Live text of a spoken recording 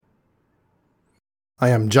I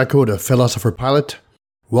am Jacko, the philosopher pilot.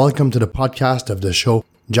 Welcome to the podcast of the show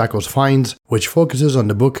Jacko's Finds, which focuses on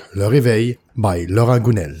the book Le Réveil by Laurent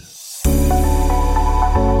Gounelle.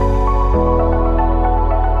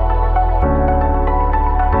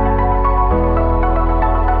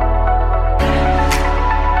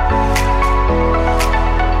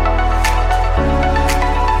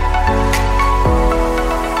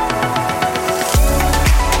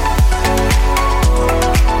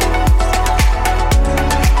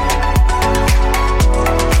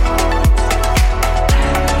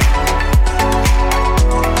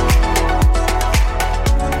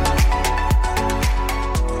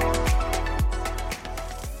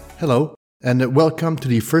 Hello, and welcome to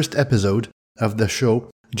the first episode of the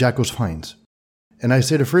show Jacko's Finds. And I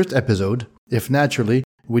say the first episode if naturally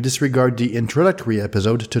we disregard the introductory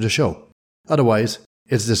episode to the show. Otherwise,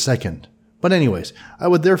 it's the second. But anyways, I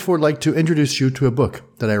would therefore like to introduce you to a book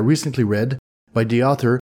that I recently read by the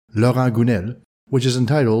author Laurent Gounelle, which is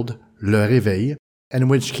entitled Le Réveil, and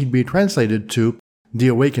which can be translated to The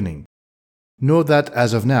Awakening. Note that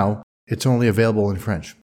as of now, it's only available in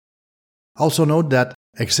French. Also note that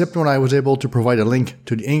except when I was able to provide a link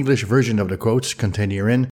to the English version of the quotes contained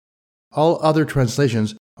herein, all other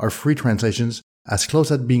translations are free translations as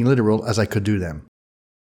close at being literal as I could do them.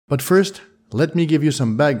 But first, let me give you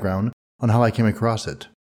some background on how I came across it.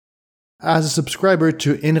 As a subscriber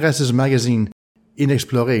to INRES's magazine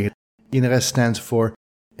Inexploré, INRES stands for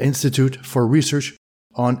Institute for Research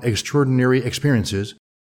on Extraordinary Experiences,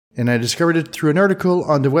 and I discovered it through an article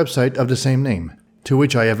on the website of the same name, to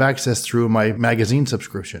which I have access through my magazine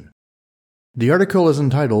subscription. The article is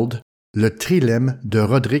entitled Le Trilemme de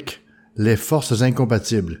Roderick, les forces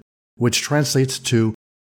incompatibles, which translates to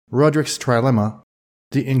Roderick's Trilemma,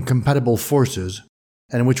 the Incompatible Forces,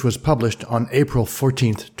 and which was published on April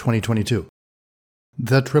 14th, 2022.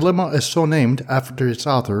 The trilemma is so named after its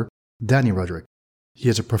author, Danny Roderick. He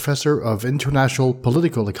is a professor of international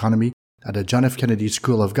political economy at the John F. Kennedy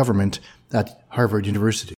School of Government at Harvard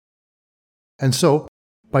University. And so,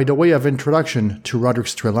 by the way of introduction to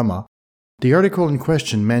Roderick's Trilemma, the article in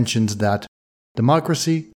question mentions that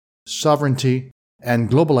democracy, sovereignty, and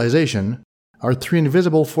globalization are three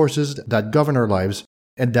invisible forces that govern our lives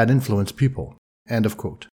and that influence people. End of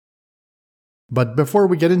quote. But before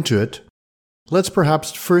we get into it, let's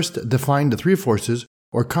perhaps first define the three forces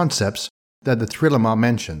or concepts that the Trilemma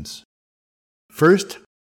mentions. First,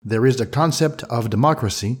 there is the concept of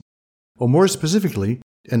democracy, or more specifically,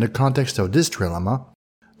 in the context of this trilemma,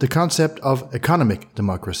 the concept of economic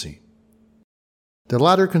democracy. The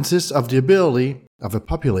latter consists of the ability of a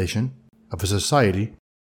population, of a society,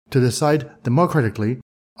 to decide democratically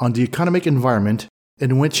on the economic environment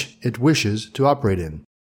in which it wishes to operate in.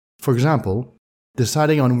 For example,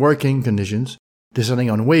 deciding on working conditions,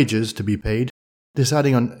 deciding on wages to be paid,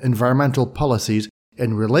 deciding on environmental policies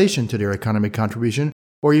in relation to their economic contribution,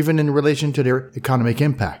 or even in relation to their economic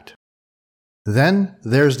impact. Then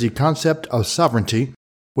there's the concept of sovereignty,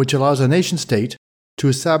 which allows a nation-state to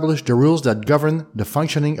establish the rules that govern the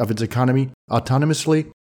functioning of its economy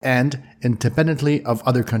autonomously and independently of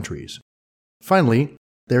other countries. Finally,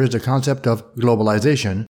 there is the concept of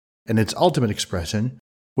globalization and its ultimate expression,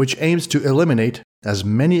 which aims to eliminate as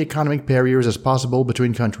many economic barriers as possible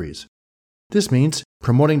between countries. This means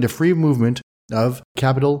promoting the free movement of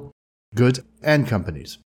capital, goods, and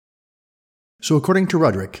companies. So according to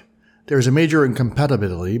Roderick, there is a major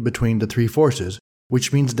incompatibility between the three forces,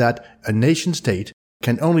 which means that a nation-state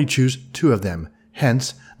can only choose two of them,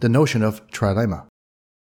 hence the notion of trilemma.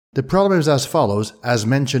 The problem is as follows, as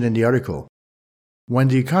mentioned in the article. When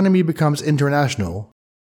the economy becomes international,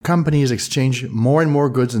 companies exchange more and more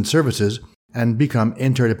goods and services and become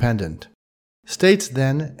interdependent. States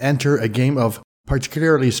then enter a game of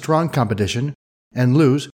particularly strong competition and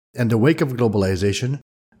lose, in the wake of globalization,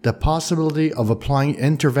 the possibility of applying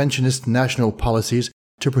interventionist national policies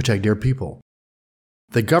to protect their people.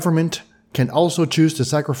 The government can also choose to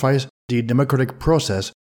sacrifice the democratic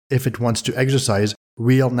process if it wants to exercise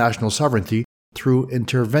real national sovereignty through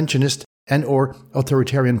interventionist and/or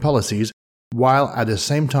authoritarian policies, while at the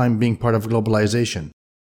same time being part of globalization.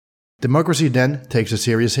 Democracy then takes a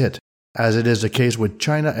serious hit, as it is the case with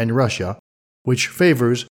China and Russia, which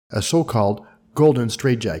favors a so-called golden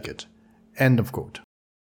straitjacket. End of quote.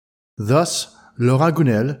 Thus, Laurent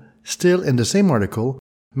Gounelle, still in the same article,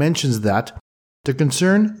 mentions that the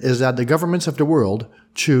concern is that the governments of the world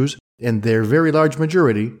choose, in their very large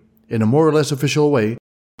majority, in a more or less official way,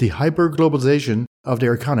 the hyper-globalization of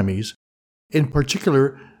their economies, in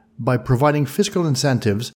particular by providing fiscal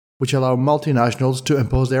incentives which allow multinationals to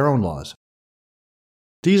impose their own laws.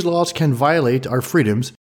 These laws can violate our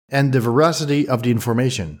freedoms and the veracity of the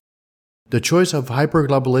information. The choice of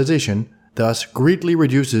hyperglobalization thus greatly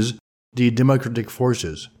reduces the democratic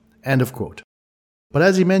forces." End of quote. But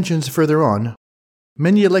as he mentions further on,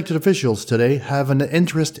 many elected officials today have an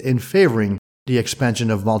interest in favoring the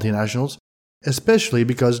expansion of multinationals, especially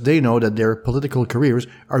because they know that their political careers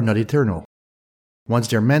are not eternal. Once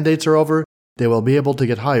their mandates are over, they will be able to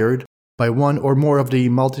get hired by one or more of the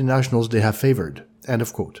multinationals they have favored. End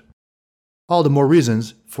of quote. All the more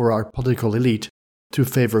reasons for our political elite to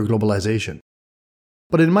favor globalization.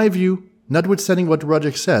 But in my view, notwithstanding what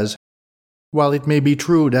Roderick says, while it may be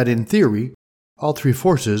true that in theory, all three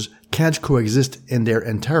forces can't coexist in their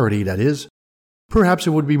entirety, that is, perhaps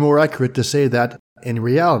it would be more accurate to say that, in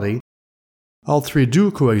reality, all three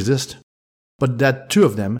do coexist, but that two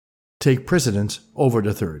of them take precedence over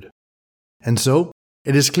the third. And so,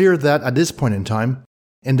 it is clear that at this point in time,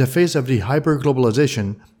 in the face of the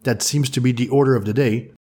hyperglobalization that seems to be the order of the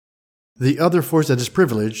day, the other force that is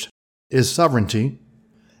privileged is sovereignty,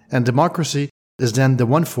 and democracy is then the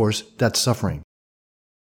one force that's suffering.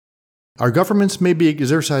 Our governments may be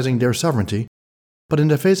exercising their sovereignty, but in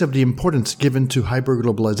the face of the importance given to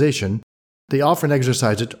hyperglobalization, they often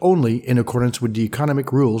exercise it only in accordance with the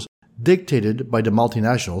economic rules dictated by the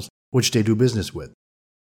multinationals which they do business with.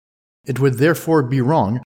 It would therefore be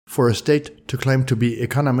wrong for a state to claim to be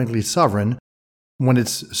economically sovereign when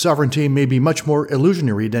its sovereignty may be much more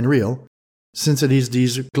illusionary than real, since it is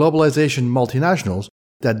these globalization multinationals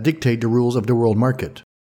that dictate the rules of the world market.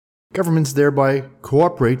 Governments thereby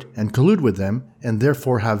cooperate and collude with them and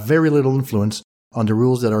therefore have very little influence on the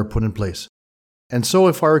rules that are put in place. And so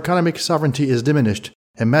if our economic sovereignty is diminished,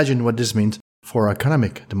 imagine what this means for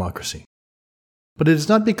economic democracy. But it is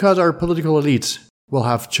not because our political elites will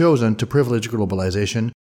have chosen to privilege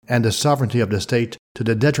globalization and the sovereignty of the state to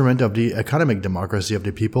the detriment of the economic democracy of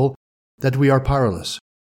the people that we are powerless.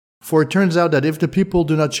 For it turns out that if the people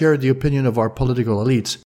do not share the opinion of our political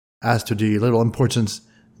elites as to the little importance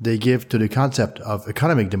they give to the concept of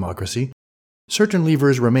economic democracy, certain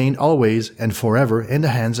levers remain always and forever in the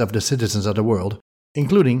hands of the citizens of the world,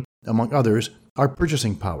 including, among others, our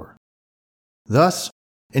purchasing power. Thus,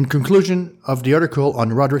 in conclusion of the article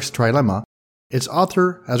on Roderick's trilemma, its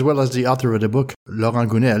author, as well as the author of the book, Laurent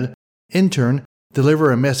Gounelle, in turn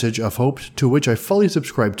deliver a message of hope to which I fully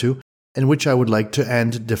subscribe to and which I would like to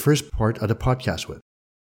end the first part of the podcast with.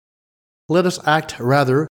 Let us act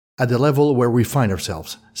rather at the level where we find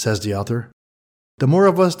ourselves, says the author. The more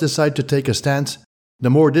of us decide to take a stance, the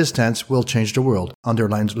more this stance will change the world,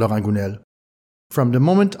 underlines Laurent Gounelle. From the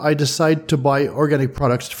moment I decide to buy organic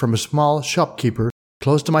products from a small shopkeeper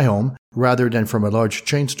close to my home rather than from a large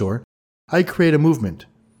chain store, I create a movement.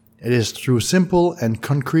 It is through simple and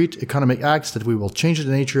concrete economic acts that we will change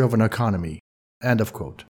the nature of an economy. End of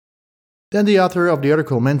quote. Then the author of the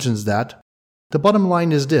article mentions that the bottom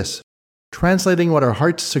line is this, translating what our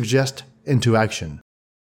hearts suggest into action.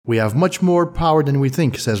 We have much more power than we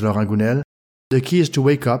think, says Laurent Gounelle. The key is to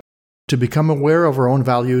wake up, to become aware of our own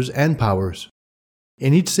values and powers.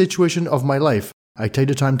 In each situation of my life, I take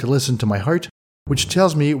the time to listen to my heart, which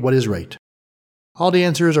tells me what is right. All the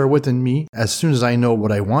answers are within me as soon as I know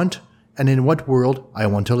what I want and in what world I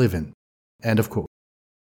want to live in. End of quote.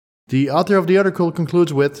 The author of the article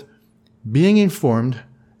concludes with, being informed,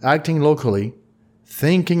 acting locally,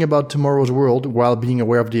 thinking about tomorrow's world while being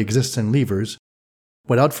aware of the existing levers,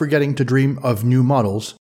 without forgetting to dream of new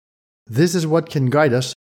models, this is what can guide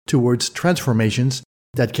us towards transformations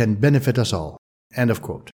that can benefit us all. End of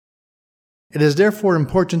quote. It is therefore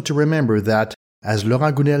important to remember that, as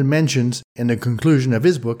Laurent Gounelle mentions in the conclusion of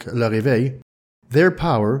his book, Le Réveil, their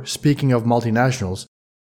power, speaking of multinationals,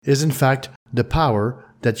 is in fact the power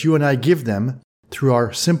that you and I give them through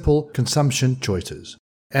our simple consumption choices.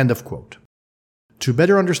 End of quote. To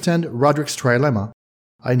better understand Roderick's trilemma,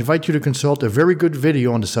 I invite you to consult a very good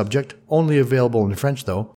video on the subject, only available in French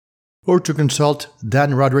though, or to consult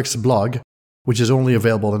Dan Roderick's blog, which is only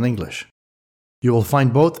available in English. You will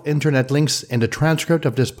find both internet links in the transcript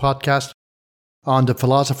of this podcast on the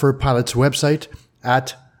Philosopher Pilot's website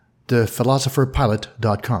at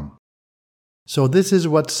thephilosopherpilot.com. So this is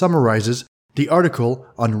what summarizes the article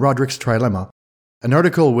on Roderick's trilemma, an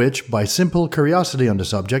article which, by simple curiosity on the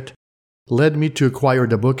subject, led me to acquire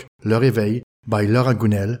the book Le Réveil by Laurent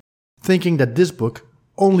Gounelle, thinking that this book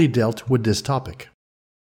only dealt with this topic.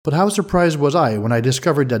 But how surprised was I when I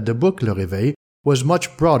discovered that the book Le Réveil was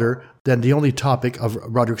much broader than the only topic of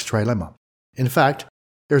Roderick's trilemma. In fact,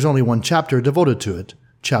 there's only one chapter devoted to it,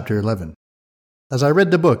 chapter 11. As I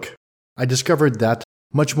read the book, I discovered that,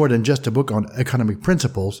 much more than just a book on economic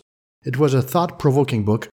principles, it was a thought-provoking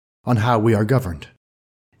book on how we are governed.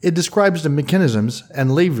 It describes the mechanisms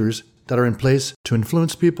and levers that are in place to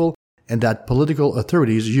influence people and that political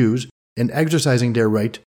authorities use in exercising their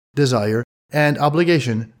right, desire, and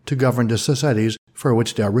obligation to govern the societies for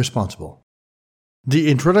which they are responsible.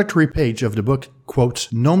 The introductory page of the book quotes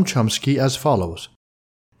Noam Chomsky as follows: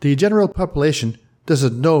 "The general population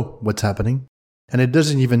doesn't know what's happening, and it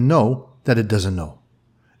doesn't even know that it doesn't know."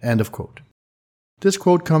 End of quote. This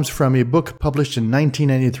quote comes from a book published in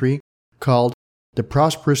 1993 called The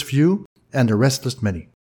Prosperous Few and the Restless Many.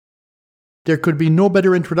 There could be no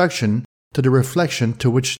better introduction to the reflection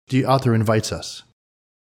to which the author invites us.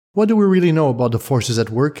 What do we really know about the forces at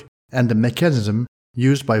work and the mechanism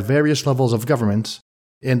used by various levels of governments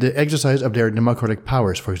in the exercise of their democratic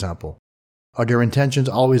powers, for example? Are their intentions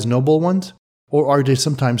always noble ones, or are they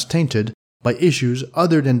sometimes tainted by issues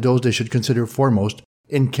other than those they should consider foremost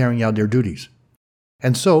in carrying out their duties?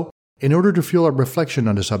 And so, in order to fuel our reflection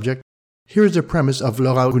on the subject, here is the premise of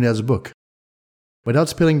Laurent Gounel's book. Without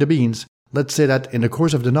spilling the beans, let's say that in the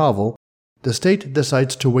course of the novel, the state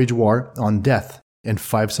decides to wage war on death in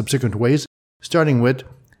 5 subsequent ways, starting with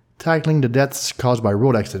tackling the deaths caused by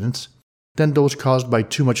road accidents, then those caused by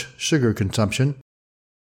too much sugar consumption.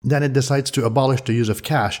 Then it decides to abolish the use of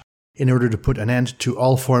cash in order to put an end to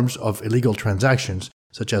all forms of illegal transactions,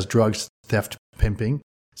 such as drugs, theft, pimping,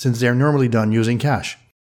 since they are normally done using cash.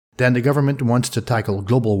 Then the government wants to tackle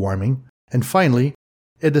global warming, and finally,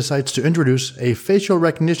 it decides to introduce a facial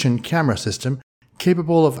recognition camera system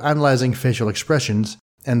capable of analyzing facial expressions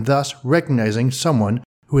and thus recognizing someone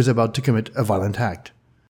who is about to commit a violent act.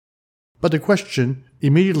 But the question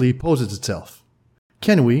immediately poses itself: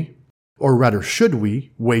 can we, or rather should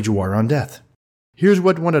we, wage war on death? Here's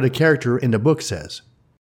what one of the characters in the book says: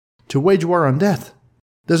 "To wage war on death,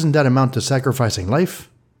 doesn't that amount to sacrificing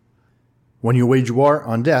life? When you wage war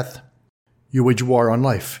on death, you wage war on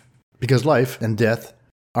life, because life and death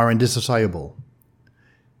are indissociable.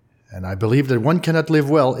 And I believe that one cannot live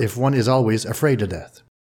well if one is always afraid of death."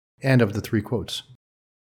 End of the 3 quotes.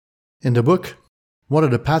 In the book, one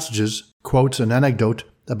of the passages quotes an anecdote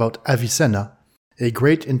about Avicenna, a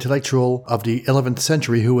great intellectual of the 11th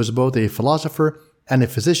century who was both a philosopher and a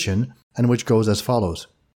physician, and which goes as follows: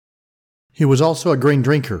 "He was also a grain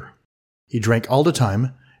drinker. He drank all the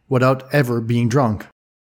time, without ever being drunk.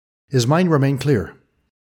 His mind remained clear.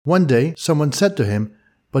 One day, someone said to him,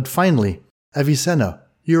 'But finally, Avicenna,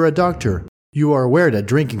 you're a doctor. You are aware that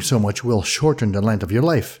drinking so much will shorten the length of your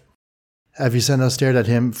life.' Avicenna stared at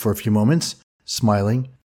him for a few moments, smiling,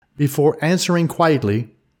 before answering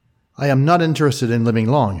quietly, 'I am not interested in living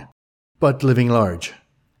long, but living large.'"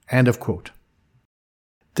 End of quote.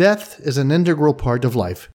 Death is an integral part of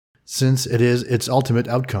life, since it is its ultimate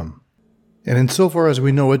outcome. And insofar as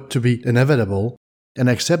we know it to be inevitable, and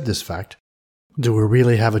accept this fact, do we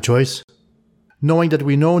really have a choice? Knowing that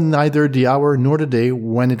we know neither the hour nor the day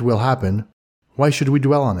when it will happen, why should we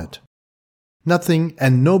dwell on it? Nothing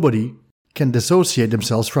and nobody can dissociate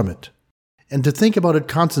themselves from it. And to think about it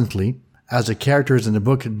constantly, as the characters in the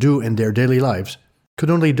book do in their daily lives, could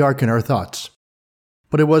only darken our thoughts.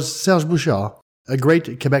 But it was Serge Bouchard, a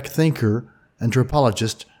great Quebec thinker,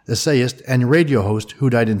 anthropologist, essayist, and radio host who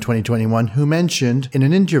died in 2021, who mentioned in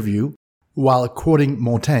an interview, while quoting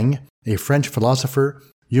Montaigne, a French philosopher,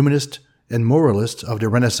 humanist, and moralist of the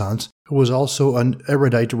Renaissance, who was also an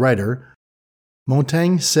erudite writer,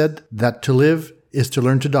 Montaigne said that to live is to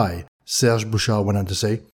learn to die. Serge Bouchard went on to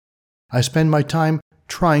say, "I spend my time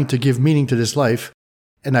trying to give meaning to this life,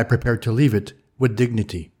 and I prepare to leave it with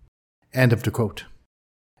dignity." End of the quote.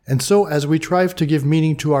 And so, as we strive to give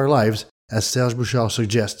meaning to our lives, as Serge Bouchard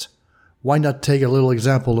suggests, why not take a little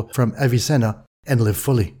example from Avicenna and live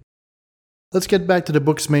fully? Let's get back to the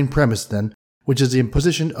book's main premise then, which is the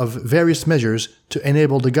imposition of various measures to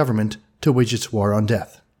enable the government to wage its war on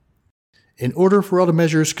death. In order for all the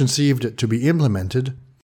measures conceived to be implemented,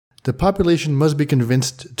 the population must be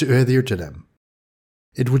convinced to adhere to them.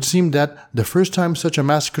 It would seem that the first time such a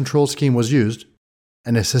mass control scheme was used,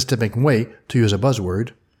 and a systemic way, to use a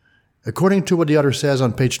buzzword, according to what the author says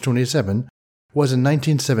on page 27, was in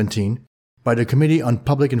 1917 by the Committee on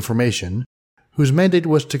Public Information, whose mandate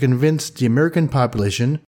was to convince the American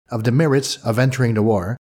population of the merits of entering the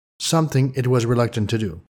war, something it was reluctant to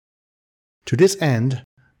do. To this end,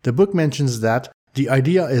 the book mentions that the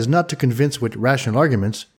idea is not to convince with rational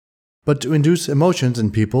arguments, but to induce emotions in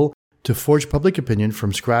people to forge public opinion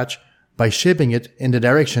from scratch by shaping it in the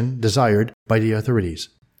direction desired by the authorities.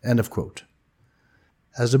 End of quote.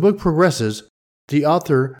 As the book progresses, the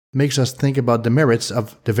author makes us think about the merits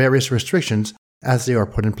of the various restrictions as they are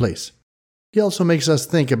put in place. He also makes us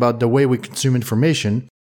think about the way we consume information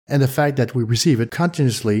and the fact that we receive it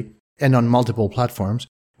continuously and on multiple platforms,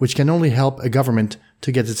 which can only help a government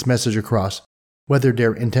to get its message across, whether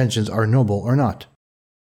their intentions are noble or not.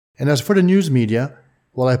 And as for the news media,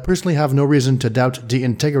 while I personally have no reason to doubt the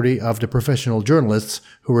integrity of the professional journalists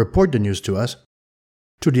who report the news to us,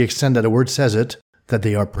 to the extent that the word says it, that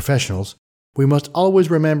they are professionals, we must always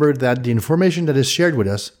remember that the information that is shared with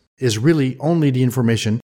us is really only the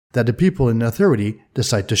information that the people in authority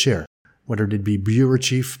decide to share, whether it be bureau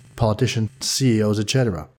chief, politicians, CEOs,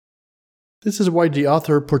 etc. This is why the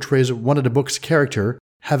author portrays one of the book's character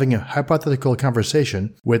having a hypothetical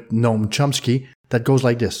conversation with Noam Chomsky that goes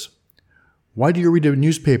like this. "Why do you read a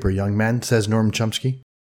newspaper, young man?" says Noam Chomsky.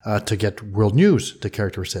 To get world news, the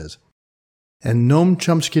character says. And Noam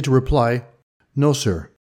Chomsky to reply, "No, sir.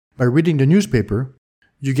 By reading the newspaper,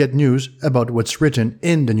 you get news about what's written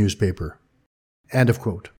in the newspaper." End of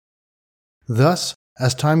quote. Thus,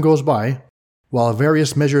 as time goes by, while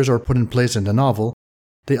various measures are put in place in the novel,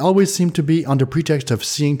 they always seem to be on the pretext of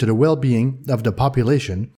seeing to the well-being of the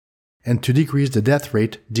population and to decrease the death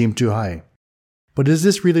rate deemed too high. But is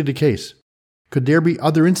this really the case? Could there be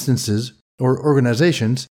other instances or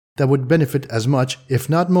organizations that would benefit as much, if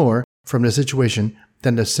not more, from the situation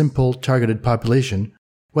than the simple targeted population,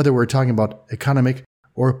 whether we're talking about economic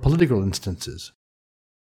or political instances?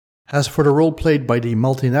 As for the role played by the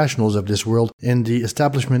multinationals of this world in the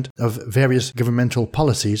establishment of various governmental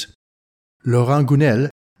policies, Laurent Gounel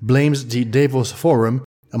blames the Davos Forum,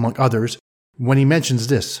 among others, when he mentions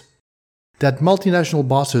this, that multinational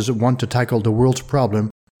bosses want to tackle the world's problem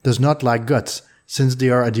does not lack guts, since they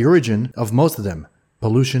are at the origin of most of them: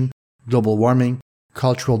 pollution, global warming,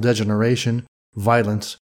 cultural degeneration,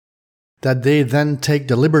 violence. That they then take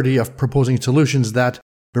the liberty of proposing solutions that,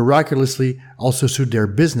 miraculously, also suit their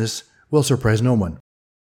business will surprise no one.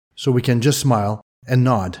 So we can just smile and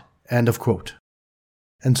nod. End of quote.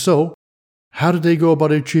 And so, how do they go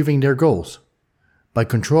about achieving their goals? By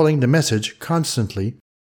controlling the message constantly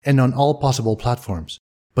and on all possible platforms,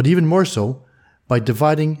 but even more so, by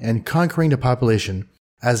dividing and conquering the population,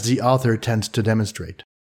 as the author tends to demonstrate.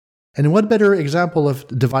 And what better example of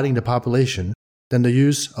dividing the population than the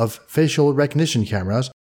use of facial recognition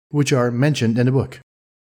cameras, which are mentioned in the book?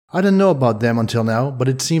 I didn't know about them until now, but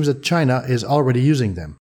it seems that China is already using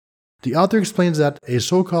them. The author explains that a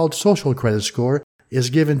so-called social credit score is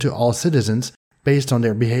given to all citizens based on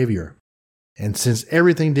their behavior. And since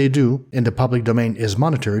everything they do in the public domain is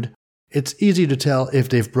monitored, it's easy to tell if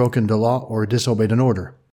they've broken the law or disobeyed an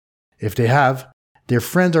order. If they have, their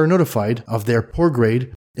friends are notified of their poor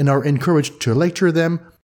grade and are encouraged to lecture them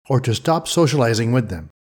or to stop socializing with them.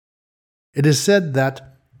 It is said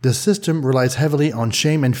that the system relies heavily on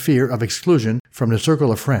shame and fear of exclusion from the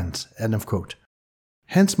circle of friends. End of quote.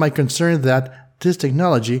 Hence my concern that this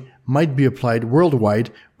technology might be applied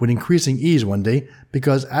worldwide with increasing ease one day,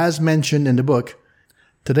 because as mentioned in the book,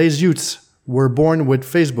 today's youths were born with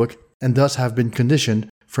Facebook and thus have been conditioned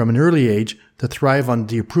from an early age to thrive on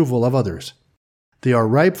the approval of others. They are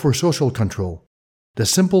ripe for social control. The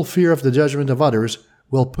simple fear of the judgment of others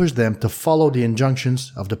will push them to follow the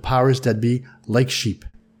injunctions of the powers that be like sheep.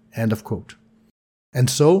 End of quote. And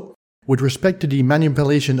so, with respect to the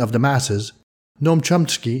manipulation of the masses, Noam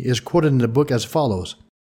Chomsky is quoted in the book as follows: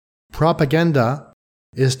 "Propaganda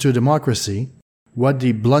is to democracy what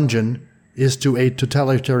the bludgeon is to a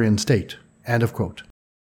totalitarian state." End of quote.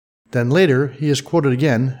 Then later, he is quoted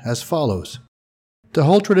again as follows: "The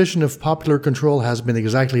whole tradition of popular control has been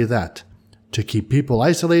exactly that, to keep people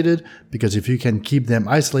isolated, because if you can keep them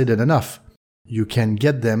isolated enough, you can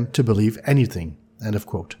get them to believe anything." End of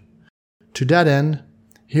quote. To that end,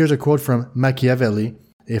 here's a quote from Machiavelli,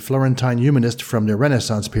 a Florentine humanist from the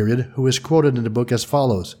Renaissance period, who is quoted in the book as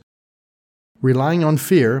follows: "Relying on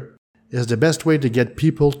fear is the best way to get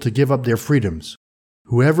people to give up their freedoms.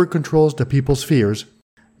 Whoever controls the people's fears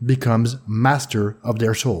becomes master of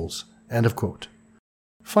their souls." End of quote.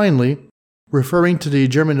 Finally, referring to the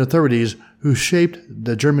German authorities who shaped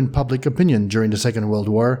the German public opinion during the Second World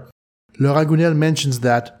War, Laurent Gounel mentions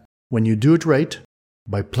that when you do it right,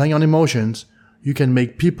 by playing on emotions, you can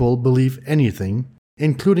make people believe anything,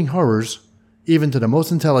 including horrors, even to the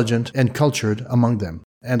most intelligent and cultured among them.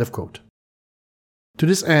 End of quote. To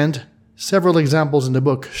this end, several examples in the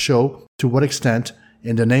book show to what extent,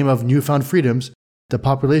 in the name of newfound freedoms, the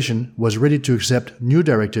population was ready to accept new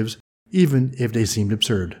directives, even if they seemed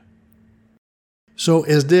absurd. So,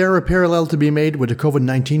 is there a parallel to be made with the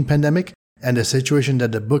COVID-19 pandemic and the situation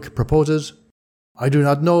that the book proposes? I do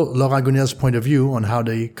not know Laurent Gounel's point of view on how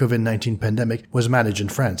the COVID-19 pandemic was managed in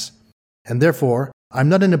France, and therefore, I'm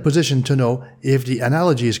not in a position to know if the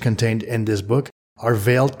analogies contained in this book are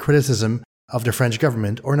veiled criticism of the French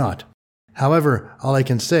government or not. However, all I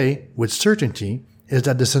can say with certainty is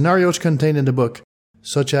that the scenarios contained in the book,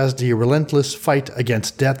 such as the relentless fight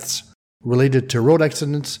against deaths related to road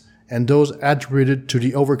accidents and those attributed to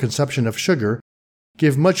the overconsumption of sugar,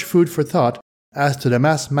 give much food for thought as to the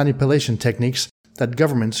mass manipulation techniques that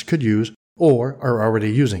governments could use or are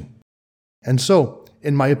already using. And so,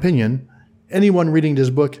 in my opinion, anyone reading this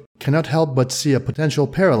book cannot help but see a potential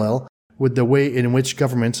parallel with the way in which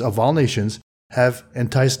governments of all nations have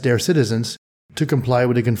enticed their citizens to comply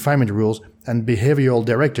with the confinement rules and behavioral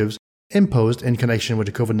directives imposed in connection with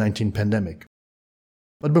the COVID-19 pandemic.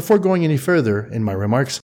 But before going any further in my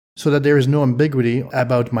remarks, so that there is no ambiguity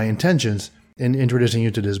about my intentions in introducing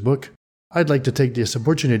you to this book, I'd like to take this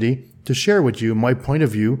opportunity to share with you my point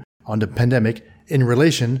of view on the pandemic in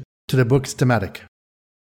relation to the book's thematic.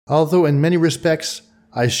 Although in many respects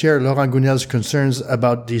I share Laurent Gounel's concerns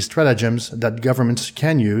about the stratagems that governments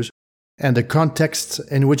can use and the contexts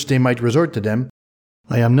in which they might resort to them,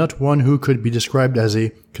 I am not one who could be described as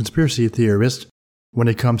a conspiracy theorist when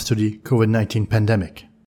it comes to the COVID-19 pandemic.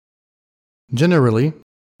 Generally,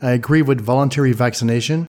 I agree with voluntary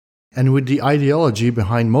vaccination and with the ideology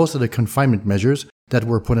behind most of the confinement measures that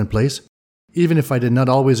were put in place, even if I did not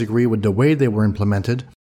always agree with the way they were implemented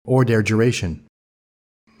or their duration.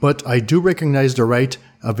 But I do recognize the right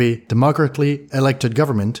of a democratically elected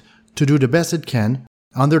government to do the best it can,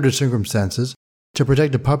 under the circumstances, to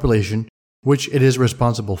protect the population which it is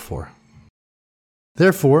responsible for.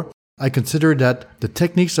 Therefore, I consider that the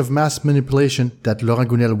techniques of mass manipulation that Laurent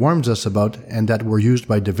Gounel warns us about and that were used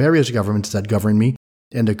by the various governments that govern me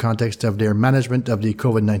in the context of their management of the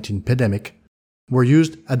COVID-19 pandemic were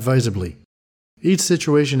used advisably. Each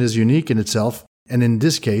situation is unique in itself, and in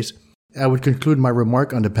this case, I would conclude my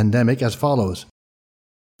remark on the pandemic as follows.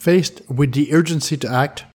 Faced with the urgency to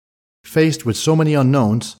act, faced with so many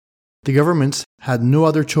unknowns, the governments had no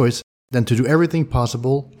other choice than to do everything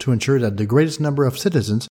possible to ensure that the greatest number of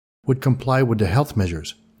citizens would comply with the health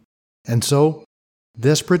measures. And so,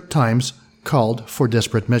 desperate times called for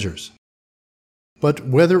desperate measures. But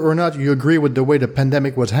whether or not you agree with the way the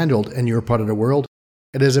pandemic was handled in your part of the world,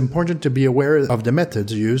 it is important to be aware of the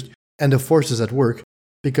methods used and the forces at work,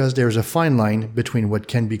 because there is a fine line between what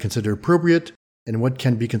can be considered appropriate and what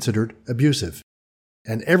can be considered abusive.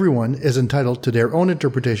 And everyone is entitled to their own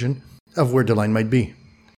interpretation of where the line might be.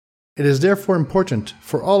 It is therefore important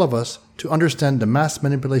for all of us to understand the mass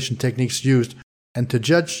manipulation techniques used and to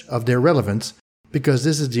judge of their relevance, because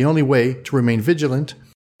this is the only way to remain vigilant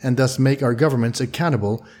and thus make our governments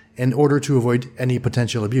accountable in order to avoid any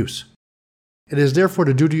potential abuse. It is therefore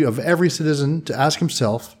the duty of every citizen to ask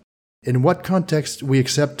himself in what context we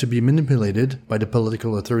accept to be manipulated by the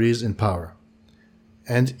political authorities in power.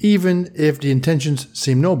 And even if the intentions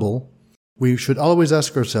seem noble, we should always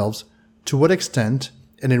ask ourselves to what extent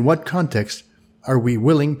and in what context are we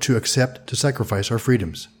willing to accept to sacrifice our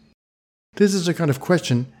freedoms. This is the kind of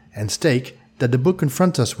question and stake that the book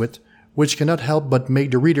confronts us with, which cannot help but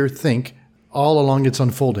make the reader think all along its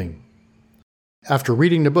unfolding. After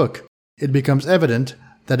reading the book, it becomes evident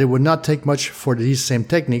that it would not take much for these same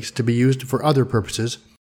techniques to be used for other purposes,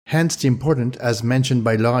 hence the important, as mentioned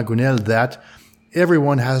by Laurent Gounel, that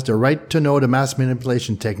everyone has the right to know the mass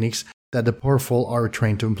manipulation techniques that the powerful are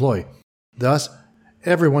trained to employ. Thus,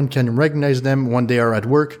 everyone can recognize them when they are at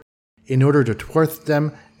work in order to thwart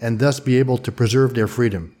them and thus be able to preserve their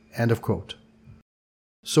freedom. End of quote.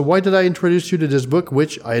 So why did I introduce you to this book,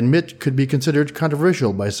 which I admit could be considered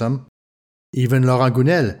controversial by some? Even Laurent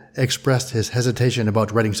Gounel expressed his hesitation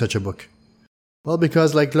about writing such a book. Well,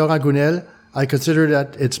 because like Laurent Gounel, I consider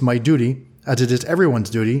that it's my duty, as it is everyone's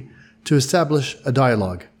duty, to establish a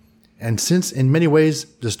dialogue. And since in many ways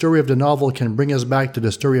the story of the novel can bring us back to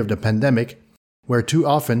the story of the pandemic, where too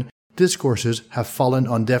often discourses have fallen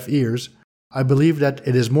on deaf ears, I believe that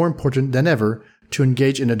it is more important than ever to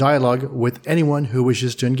engage in a dialogue with anyone who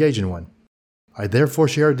wishes to engage in one. I therefore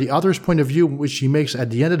share the author's point of view which he makes at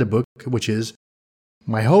the end of the book, which is,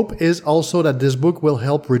 "My hope is also that this book will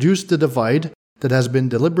help reduce the divide that has been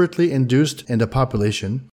deliberately induced in the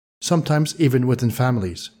population, sometimes even within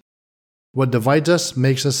families. What divides us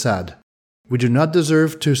makes us sad. We do not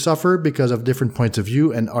deserve to suffer because of different points of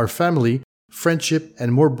view, and our family, friendship,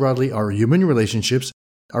 and more broadly our human relationships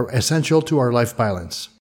are essential to our life balance.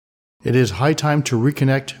 It is high time to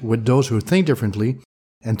reconnect with those who think differently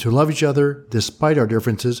and to love each other despite our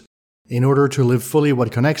differences in order to live fully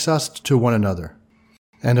what connects us to one another."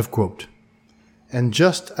 End of quote. And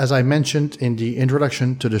just as I mentioned in the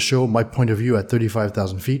introduction to the show My Point of View at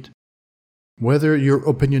 35,000 feet, whether your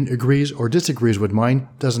opinion agrees or disagrees with mine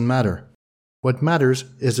doesn't matter. What matters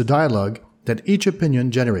is the dialogue that each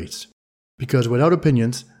opinion generates, because without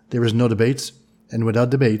opinions there is no debates, and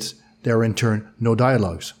without debates there are in turn no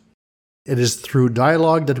dialogues. It is through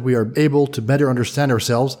dialogue that we are able to better understand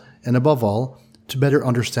ourselves and, above all, to better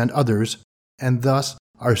understand others, and thus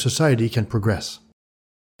our society can progress.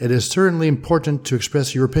 It is certainly important to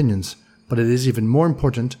express your opinions, but it is even more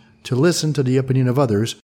important to listen to the opinion of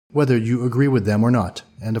others, whether you agree with them or not."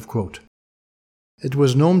 End of quote. It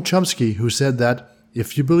was Noam Chomsky who said that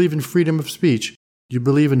if you believe in freedom of speech, you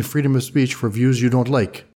believe in freedom of speech for views you don't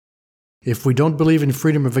like. If we don't believe in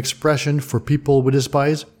freedom of expression for people we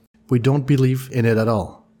despise, we don't believe in it at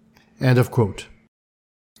all. End of quote.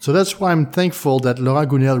 So that's why I'm thankful that Laurent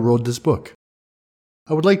Gounelle wrote this book.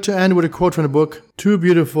 I would like to end with a quote from the book, "Too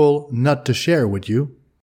beautiful not to share with you."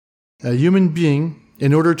 A human being,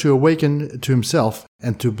 in order to awaken to himself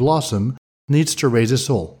and to blossom, needs to raise his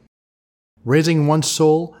soul. Raising one's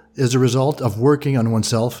soul is the result of working on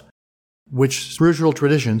oneself, which spiritual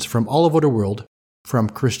traditions from all over the world, from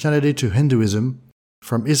Christianity to Hinduism,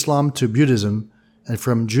 from Islam to Buddhism, and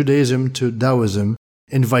from Judaism to Taoism,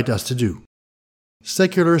 invite us to do.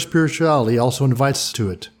 Secular spirituality also invites to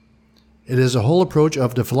it. It is a whole approach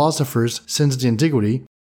of the philosophers since the antiquity,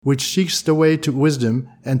 which seeks the way to wisdom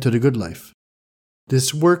and to the good life.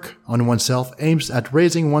 This work on oneself aims at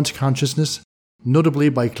raising one's consciousness, notably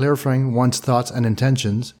by clarifying one's thoughts and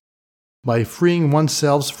intentions, by freeing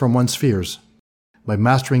oneself from one's fears, by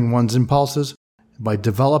mastering one's impulses, by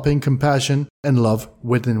developing compassion and love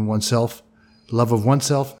within oneself, love of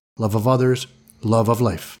others, love of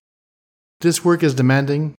life. This work is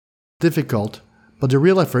demanding, difficult, but the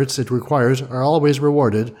real efforts it requires are always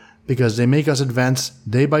rewarded because they make us advance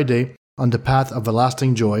day by day on the path of a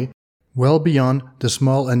lasting joy, well beyond the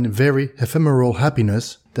small and very ephemeral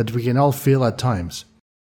happiness that we can all feel at times.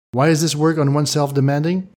 Why is this work on oneself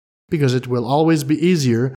demanding? Because it will always be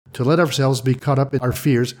easier to let ourselves be caught up in our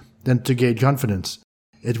fears than to gain confidence.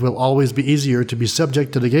 It will always be easier to be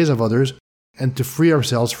subject to the gaze of others and to free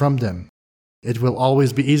ourselves from them. It will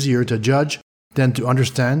always be easier to judge than to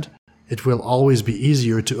understand. It will always be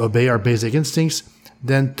easier to obey our basic instincts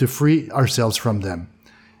than to free ourselves from them.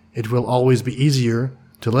 It will always be easier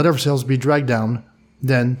to let ourselves be dragged down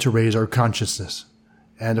than to raise our consciousness.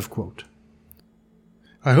 End of quote.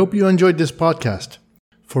 I hope you enjoyed this podcast.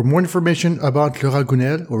 For more information about Laurent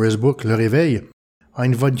Gounelle or his book Le Réveil, I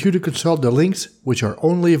invite you to consult the links which are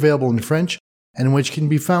only available in French and which can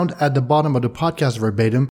be found at the bottom of the podcast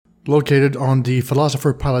verbatim located on the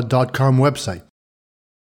philosopherpilot.com website.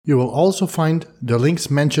 You will also find the links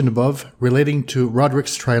mentioned above relating to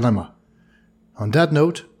Roderick's trilemma. On that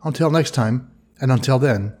note, until next time, and until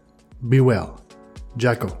then, be well.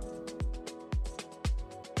 Jacko.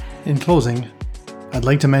 In closing, I'd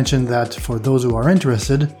like to mention that for those who are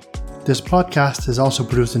interested, this podcast is also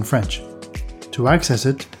produced in French. To access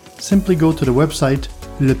it, simply go to the website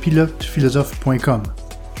lepilotephilosophe.com.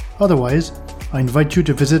 Otherwise, I invite you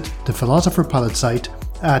to visit the Philosopher Pilot site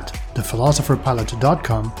at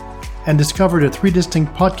thephilosopherpilot.com and discover the 3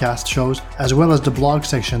 distinct podcast shows as well as the blog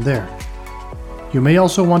section there. You may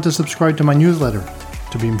also want to subscribe to my newsletter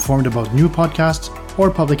to be informed about new podcasts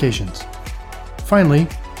or publications. Finally,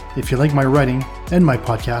 if you like my writing and my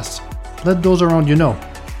podcasts, let those around you know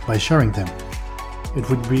by sharing them. It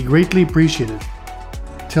would be greatly appreciated.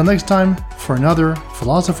 Till next time for another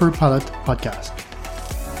Philosopher Pilot podcast.